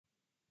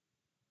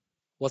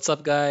What's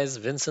up guys,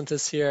 Vincent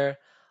is here.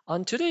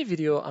 On today's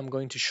video, I'm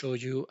going to show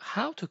you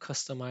how to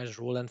customize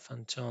Roland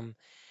Fantom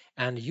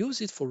and use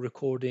it for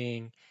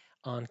recording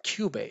on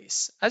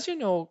Cubase. As you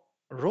know,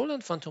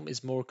 Roland Fantom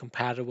is more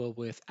compatible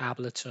with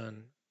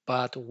Ableton,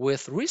 but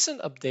with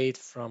recent update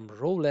from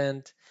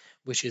Roland,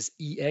 which is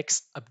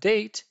EX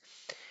update,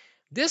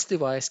 this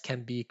device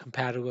can be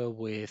compatible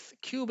with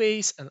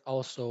Cubase and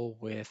also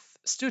with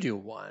Studio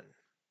One.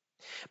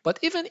 But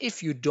even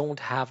if you don't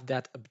have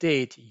that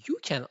update, you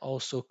can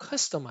also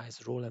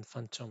customize Roland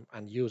Phantom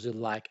and use it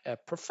like a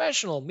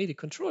professional MIDI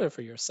controller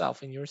for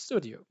yourself in your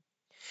studio.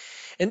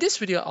 In this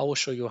video, I will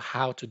show you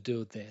how to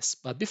do this.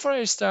 But before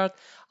I start,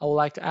 I would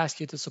like to ask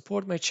you to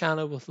support my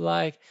channel with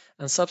like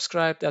and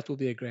subscribe. That will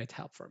be a great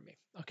help for me.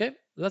 Okay,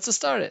 let's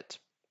start it.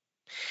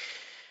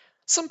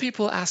 Some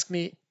people ask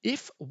me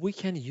if we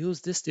can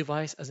use this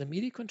device as a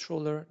MIDI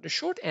controller. The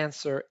short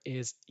answer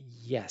is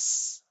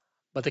yes.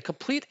 But the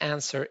complete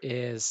answer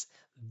is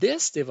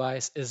this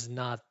device is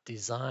not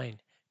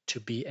designed to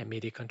be a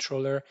MIDI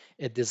controller.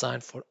 It's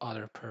designed for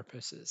other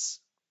purposes.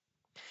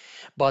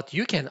 But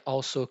you can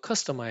also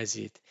customize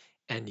it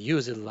and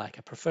use it like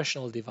a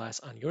professional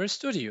device on your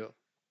studio.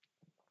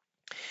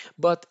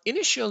 But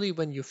initially,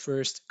 when you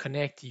first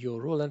connect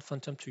your Roland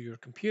Phantom to your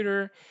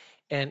computer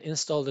and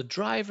install the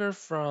driver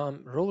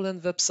from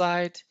Roland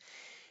website,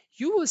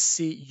 you will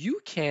see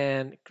you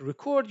can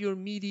record your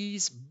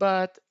MIDIs,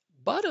 but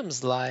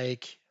buttons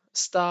like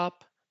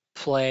stop,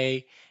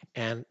 play,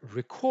 and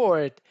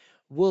record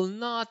will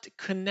not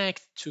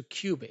connect to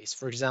Cubase.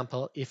 For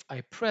example, if I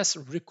press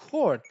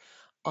record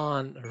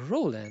on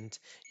Roland,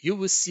 you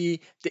will see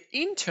the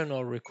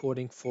internal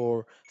recording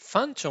for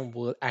Phantom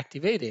will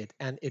activate it,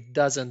 and it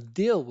doesn't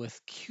deal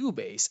with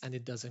Cubase and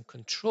it doesn't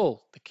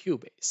control the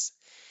Cubase.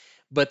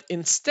 But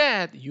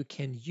instead, you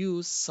can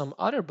use some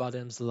other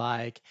buttons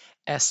like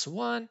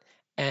S1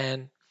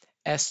 and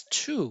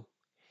S2.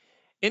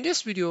 In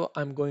this video,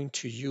 I'm going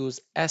to use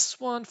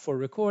S1 for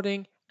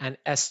recording and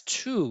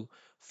S2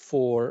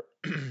 for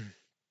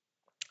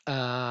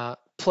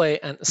play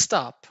and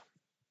stop.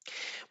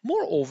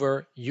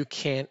 Moreover, you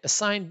can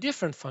assign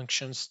different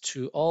functions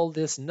to all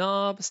these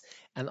knobs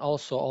and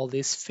also all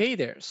these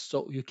faders.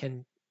 So you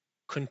can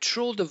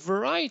control the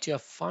variety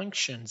of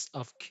functions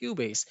of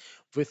Cubase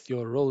with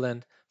your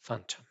Roland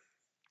Phantom.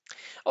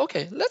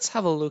 Okay, let's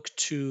have a look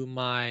to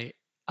my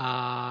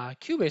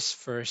Cubase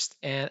first.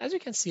 And as you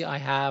can see, I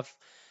have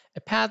a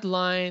pad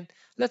line.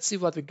 Let's see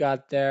what we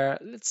got there.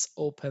 Let's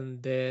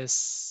open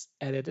this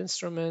edit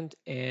instrument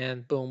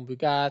and boom, we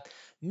got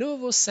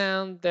Novo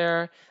sound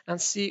there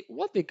and see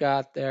what we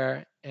got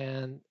there.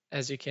 And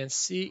as you can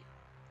see,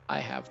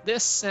 I have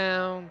this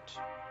sound.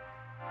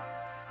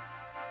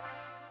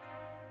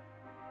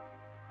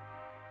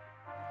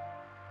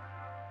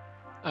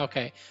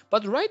 Okay,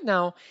 but right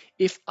now,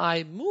 if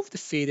I move the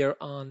fader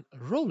on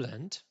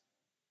Roland,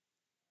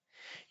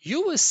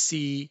 you will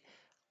see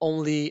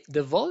only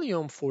the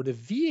volume for the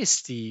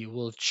VST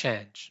will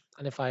change.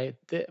 And if I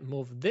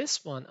move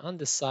this one on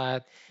the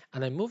side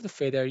and I move the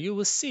fader, you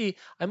will see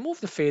I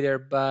move the fader,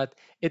 but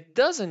it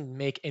doesn't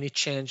make any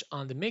change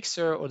on the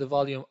mixer or the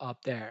volume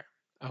up there.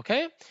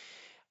 Okay?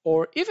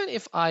 Or even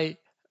if I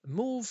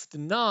move the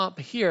knob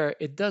here,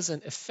 it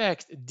doesn't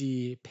affect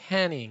the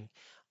panning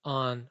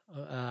on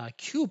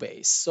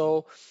Cubase.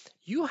 So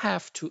you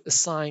have to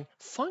assign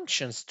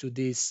functions to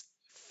these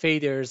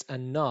faders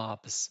and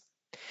knobs.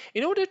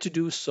 In order to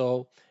do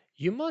so,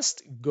 you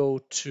must go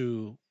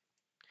to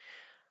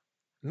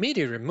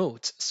MIDI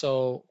remote.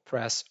 So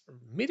press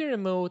MIDI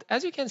remote.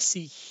 As you can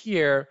see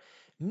here,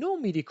 no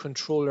MIDI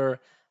controller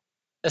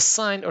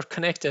assigned or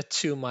connected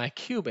to my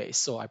Cubase.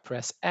 So I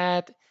press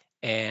add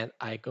and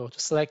I go to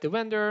select the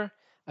vendor.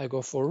 I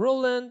go for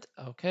Roland.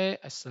 Okay,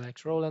 I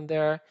select Roland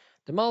there.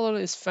 The model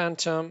is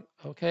Phantom.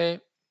 Okay,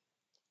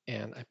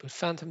 and I put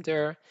Phantom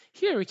there.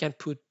 Here we can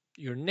put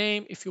your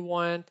name if you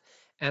want.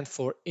 And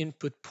for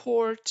input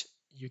port,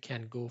 you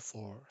can go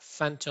for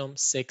Phantom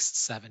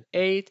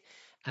 678,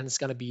 and it's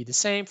going to be the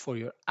same for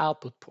your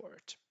output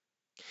port.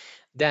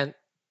 Then,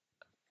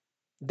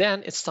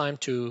 then it's time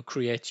to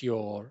create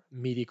your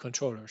MIDI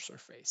controller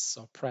surface.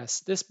 So press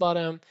this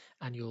button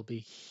and you'll be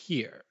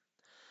here.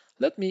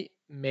 Let me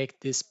make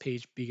this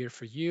page bigger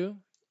for you.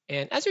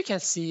 And as you can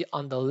see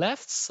on the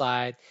left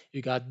side,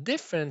 you got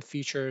different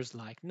features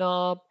like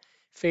knob,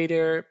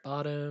 fader,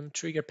 bottom,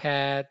 trigger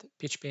pad,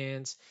 pitch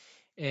bends,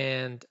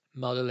 and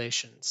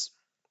modulations.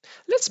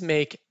 Let's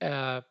make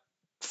a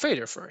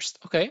fader first.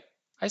 Okay,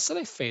 I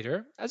select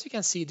fader. As you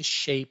can see, the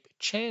shape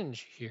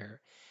change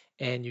here.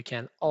 And you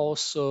can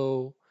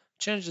also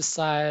change the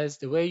size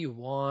the way you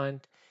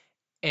want.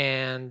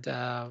 And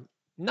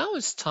now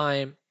it's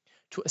time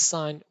to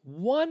assign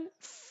one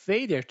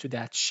fader to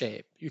that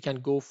shape. You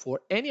can go for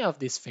any of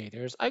these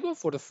faders. I go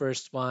for the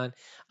first one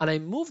and I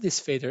move this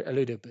fader a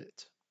little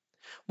bit.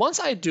 Once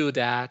I do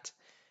that,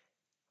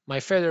 my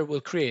fader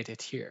will create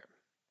it here.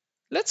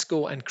 Let's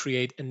go and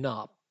create a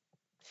knob.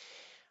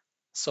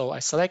 So I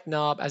select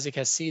knob. As you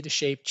can see, the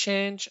shape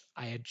change.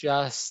 I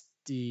adjust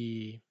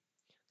the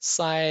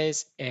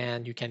size,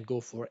 and you can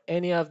go for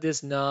any of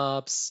these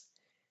knobs.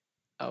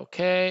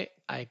 Okay,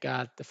 I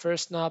got the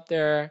first knob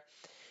there.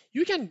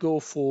 You can go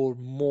for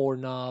more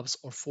knobs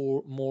or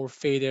for more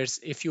faders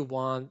if you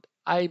want.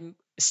 I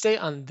stay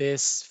on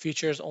this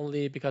features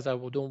only because I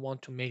don't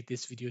want to make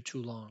this video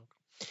too long.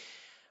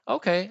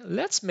 Okay,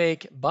 let's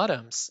make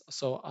bottoms.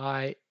 So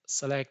I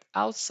select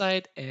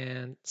outside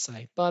and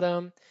select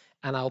bottom,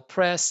 and I'll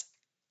press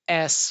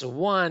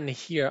S1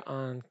 here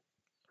on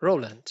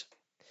Roland.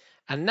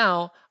 And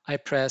now I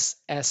press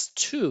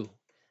S2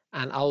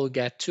 and I will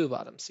get two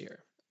bottoms here.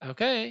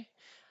 Okay,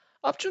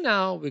 up to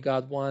now we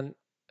got one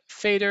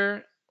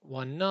fader,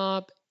 one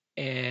knob,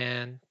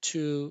 and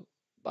two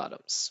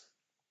bottoms.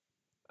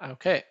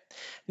 Okay,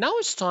 now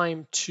it's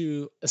time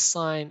to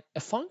assign a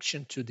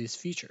function to these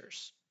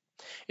features.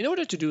 In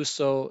order to do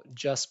so,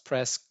 just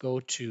press go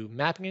to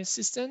Mapping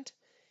Assistant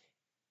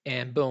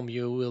and boom,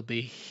 you will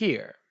be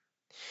here.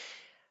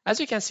 As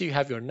you can see, you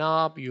have your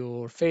knob,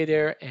 your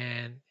fader,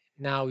 and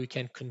now you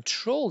can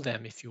control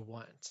them if you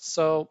want.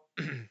 So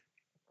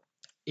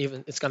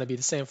even it's going to be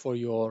the same for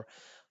your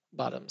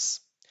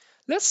bottoms.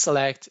 Let's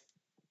select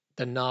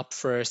the knob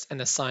first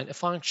and assign a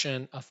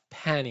function of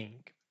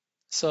panning.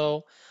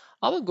 So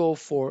I will go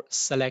for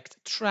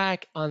select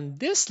track. On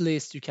this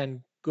list, you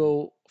can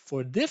go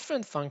for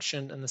different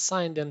functions and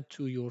assign them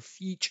to your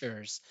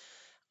features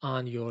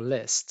on your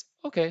list.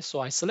 Okay, so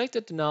I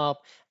selected the knob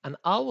and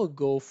I will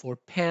go for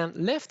pan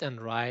left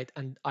and right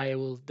and I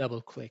will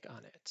double click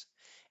on it.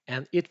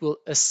 And it will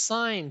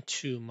assign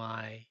to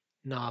my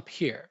knob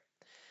here.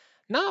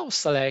 Now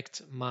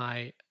select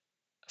my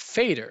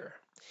fader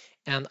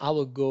and I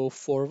will go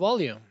for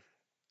volume.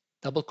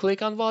 Double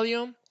click on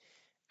volume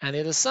and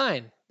it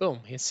assign.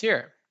 Boom, it's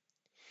here.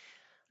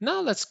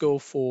 Now let's go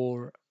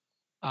for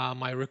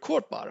my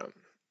record bottom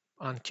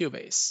on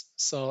Cubase.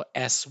 So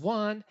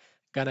S1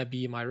 gonna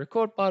be my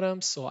record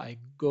bottom. So I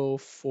go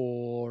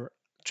for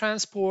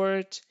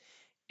transport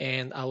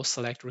and I will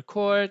select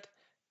record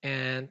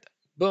and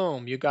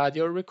boom, you got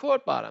your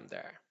record bottom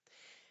there.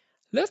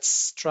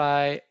 Let's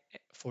try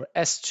for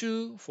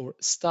S2 for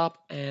stop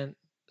and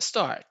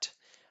start.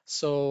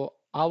 So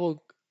I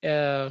will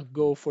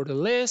go for the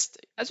list.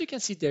 As you can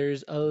see,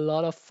 there's a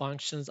lot of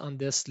functions on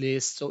this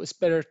list, so it's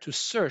better to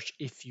search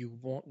if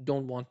you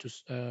don't want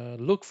to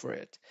look for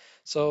it.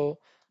 So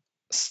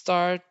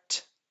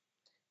start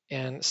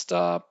and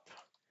stop.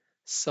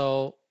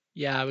 So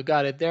yeah, we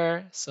got it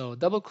there. So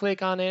double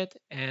click on it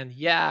and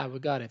yeah, we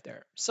got it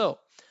there. So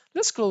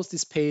let's close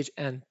this page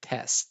and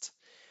test.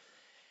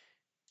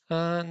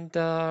 And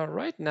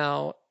right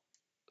now,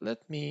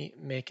 let me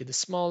make it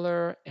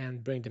smaller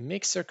and bring the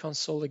mixer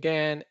console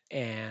again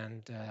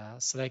and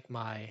select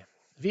my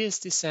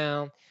VST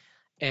sound.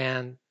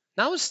 And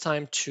now it's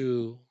time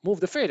to move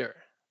the fader.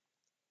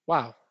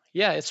 Wow,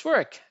 yeah, it's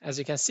work. As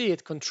you can see,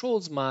 it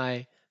controls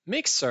my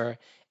mixer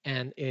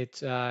and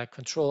it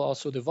controls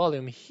also the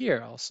volume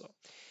here also.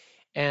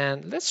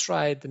 And let's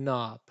try the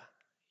knob.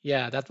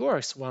 Yeah, that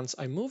works. Once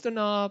I move the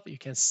knob, you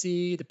can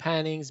see the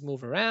pannings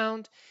move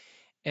around.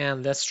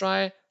 And let's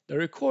try the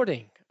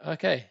recording.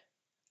 Okay,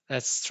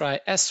 let's try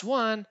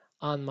S1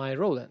 on my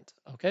Roland.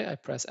 Okay, I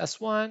press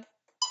S1.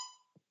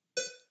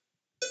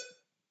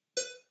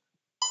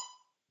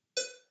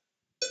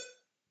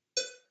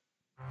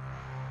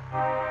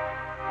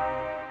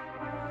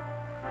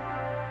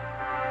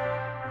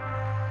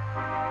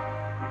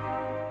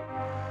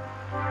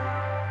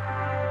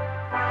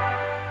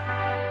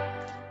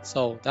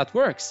 So that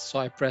works. So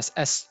I press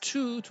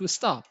S2 to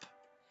stop.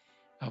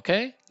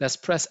 Okay, let's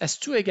press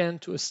S2 again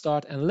to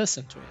start and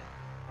listen to it.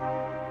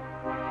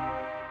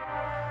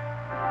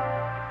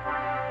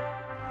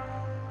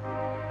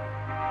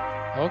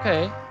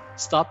 Okay,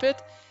 stop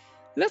it.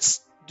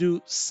 Let's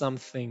do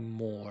something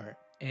more.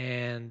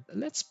 And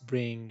let's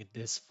bring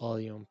this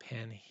volume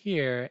pen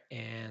here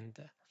and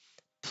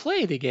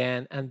play it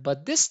again. And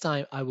but this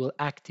time I will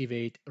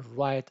activate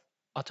write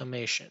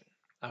automation.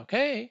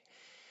 Okay,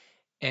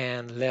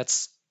 and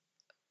let's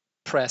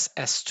press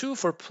S2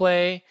 for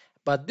play.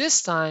 But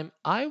this time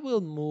I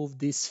will move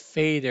this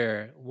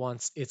fader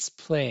once it's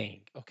playing.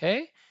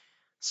 Okay,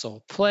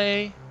 so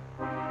play.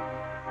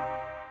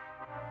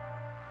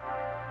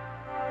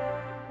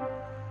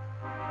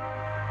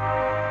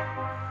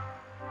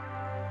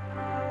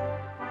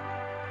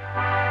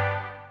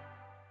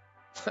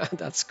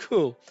 That's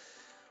cool.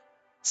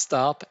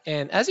 Stop.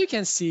 And as you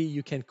can see,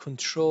 you can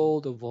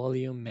control the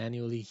volume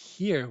manually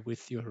here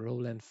with your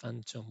Roland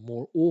Fantom.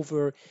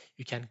 Moreover,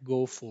 you can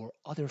go for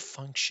other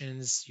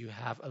functions. You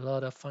have a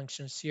lot of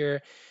functions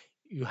here.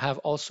 You have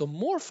also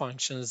more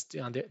functions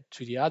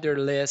to the other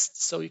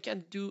list. So you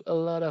can do a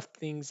lot of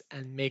things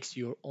and make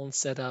your own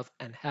setup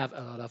and have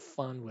a lot of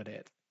fun with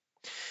it.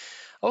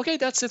 Okay,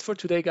 that's it for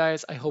today,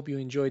 guys. I hope you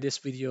enjoyed this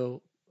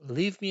video.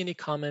 Leave me any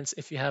comments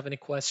if you have any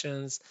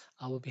questions.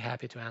 I will be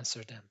happy to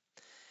answer them.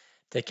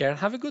 Take care and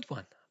have a good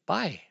one.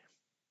 Bye.